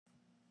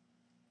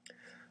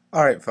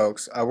Alright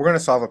folks, we're going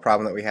to solve a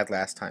problem that we had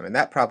last time, and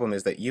that problem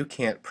is that you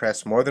can't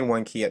press more than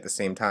one key at the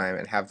same time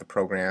and have the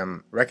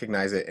program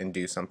recognize it and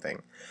do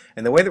something.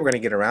 And the way that we're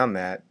going to get around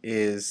that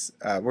is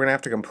we're going to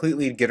have to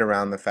completely get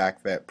around the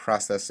fact that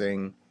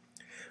processing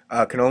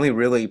can only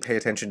really pay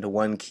attention to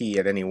one key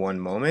at any one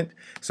moment.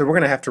 So we're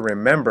going to have to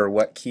remember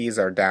what keys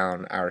are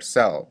down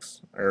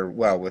ourselves, or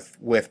well,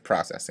 with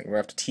processing. We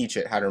have to teach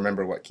it how to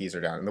remember what keys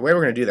are down. And the way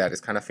we're going to do that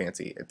is kind of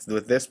fancy. It's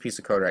with this piece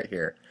of code right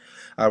here.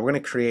 We're going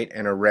to create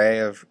an array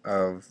of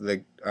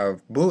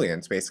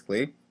booleans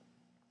basically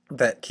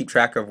that keep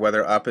track of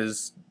whether up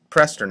is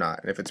pressed or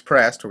not. And if it's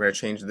pressed, we're going to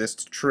change this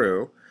to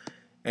true.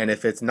 And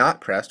if it's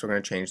not pressed, we're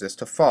going to change this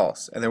to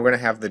false. And then we're going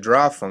to have the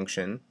draw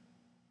function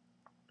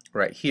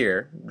right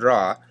here,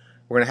 draw.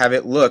 We're going to have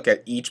it look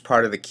at each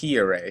part of the key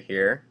array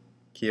here,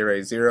 key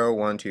array 0,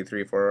 1, 2,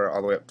 3, 4,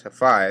 all the way up to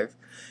 5,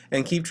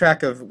 and keep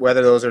track of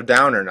whether those are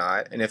down or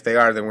not, and if they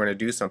are, then we're going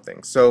to do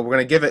something. So we're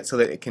going to give it so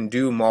that it can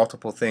do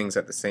multiple things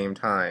at the same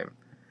time,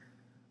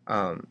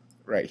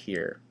 right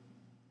here.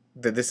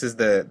 This is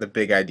the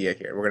big idea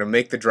here. We're going to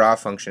make the draw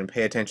function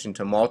pay attention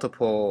to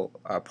multiple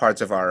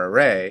parts of our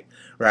array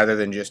rather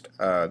than just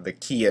the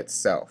key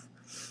itself.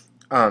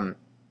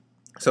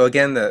 So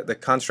again, the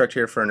construct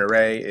here for an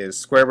array is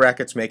square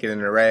brackets make it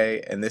an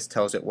array, and this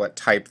tells it what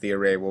type the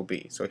array will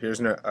be. So here's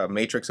a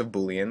matrix of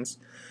booleans.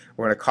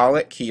 We're going to call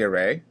it key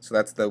array, so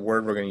that's the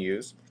word we're going to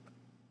use.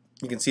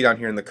 You can see down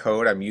here in the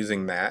code I'm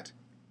using that.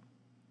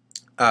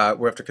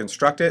 We have to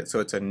construct it, so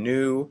it's a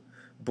new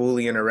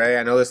Boolean array.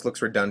 I know this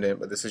looks redundant,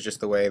 but this is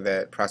just the way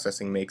that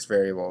processing makes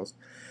variables.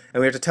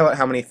 And we have to tell it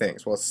how many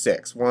things. Well,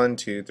 6. 1,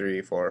 2,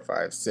 3, 4,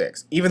 5,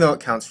 6. Even though it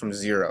counts from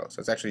 0. So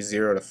it's actually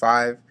 0 to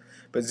 5.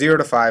 But 0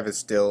 to 5 is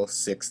still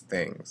 6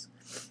 things.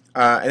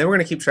 And then we're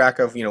going to keep track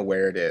of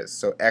where it is.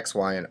 So x,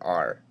 y, and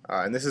r.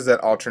 And this is that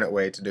alternate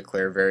way to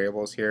declare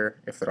variables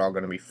here if they're all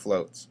going to be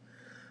floats.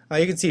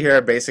 You can see here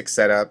a basic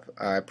setup.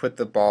 I put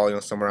the ball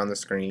somewhere on the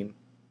screen.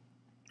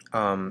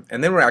 And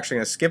then we're actually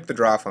going to skip the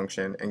draw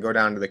function and go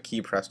down to the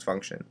key pressed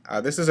function.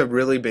 This is a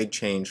really big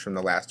change from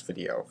the last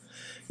video.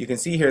 You can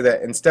see here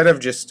that instead of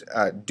just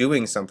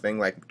doing something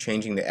like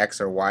changing the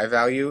x or y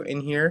value in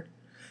here,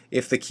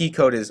 if the key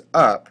code is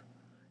up,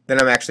 then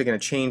I'm actually going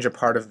to change a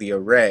part of the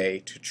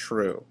array to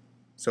true.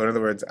 So in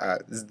other words,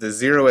 the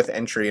 0th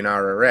entry in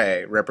our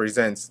array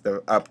represents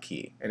the up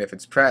key, and if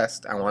it's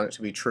pressed, I want it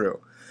to be true.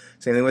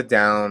 Same thing with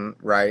down,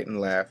 right, and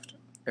left.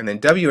 And then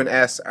W and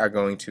S are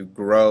going to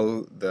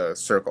grow the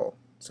circle.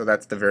 So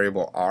that's the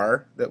variable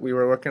R that we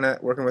were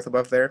working with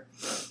above there.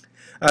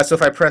 So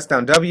if I press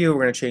down W,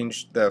 we're going to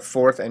change the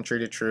 4th entry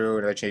to true,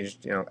 and if I change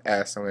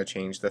S, I'm going to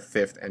change the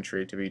 5th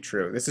entry to be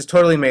true. This is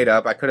totally made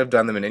up. I could have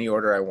done them in any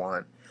order I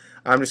want.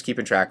 I'm just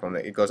keeping track of them.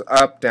 It goes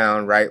up,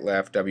 down, right,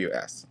 left,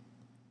 WS.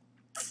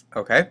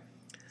 Okay?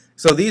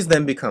 So these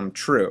then become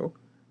true,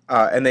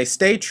 and they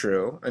stay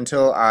true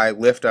until I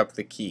lift up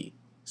the key.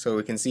 So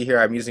we can see here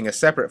I'm using a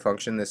separate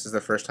function. This is the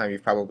first time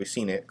you've probably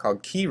seen it,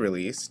 called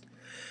keyReleased.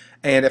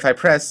 And if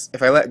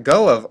I let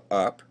go of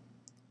up,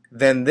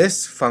 then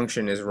this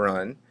function is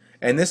run,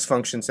 and this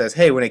function says,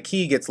 hey, when a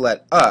key gets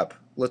let up,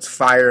 let's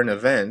fire an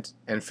event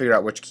and figure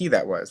out which key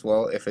that was.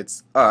 Well, if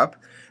it's up,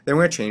 then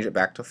we're going to change it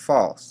back to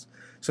false.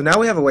 So now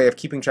we have a way of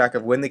keeping track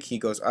of when the key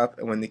goes up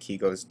and when the key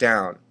goes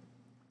down.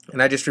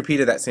 And I just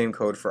repeated that same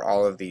code for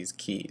all of these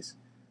keys.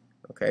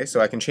 Okay,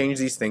 so I can change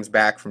these things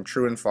back from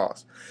true and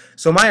false.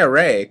 So my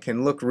array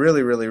can look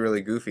really, really,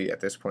 really goofy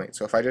at this point.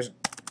 So if I just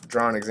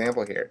draw an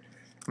example here,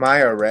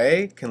 my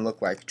array can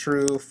look like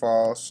true,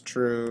 false,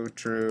 true,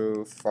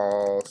 true,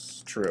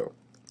 false, true.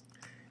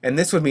 And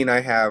this would mean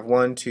I have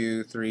 1,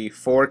 2, 3,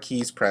 4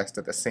 keys pressed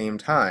at the same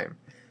time.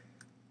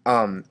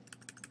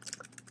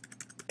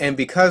 And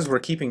because we're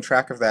keeping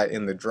track of that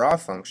in the draw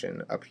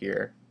function up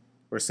here,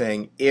 we're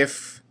saying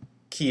if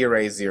key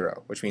array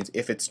 0, which means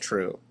if it's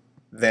true,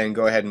 then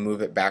go ahead and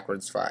move it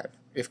backwards 5.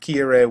 If key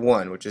array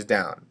 1, which is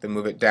down, then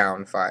move it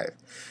down 5.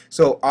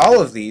 So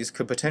all of these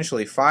could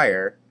potentially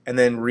fire and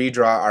then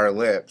redraw our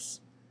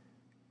ellipse,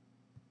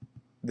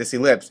 this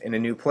ellipse, in a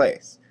new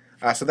place.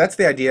 So that's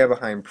the idea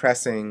behind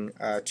pressing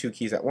 2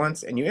 keys at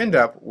once, and you end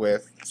up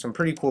with some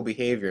pretty cool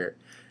behavior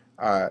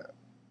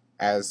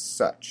as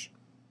such.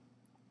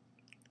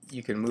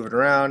 You can move it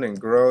around and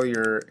grow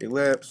your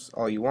ellipse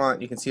all you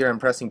want. You can see here I'm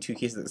pressing 2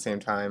 keys at the same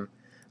time.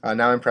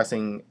 Now I'm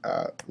pressing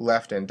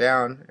left and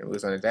down. It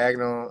moves on a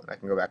diagonal. I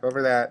can go back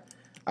over that.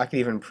 I can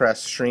even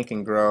press shrink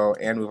and grow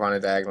and move on a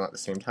diagonal at the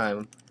same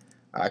time.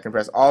 I can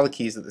press all the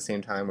keys at the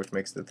same time, which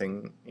makes the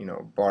thing,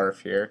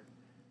 barf here.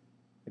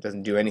 It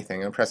doesn't do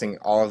anything. I'm pressing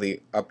all of the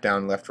up,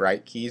 down, left,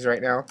 right keys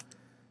right now.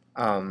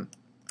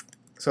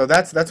 So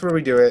that's where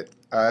we do it.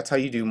 That's how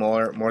you do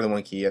more than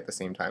one key at the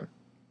same time.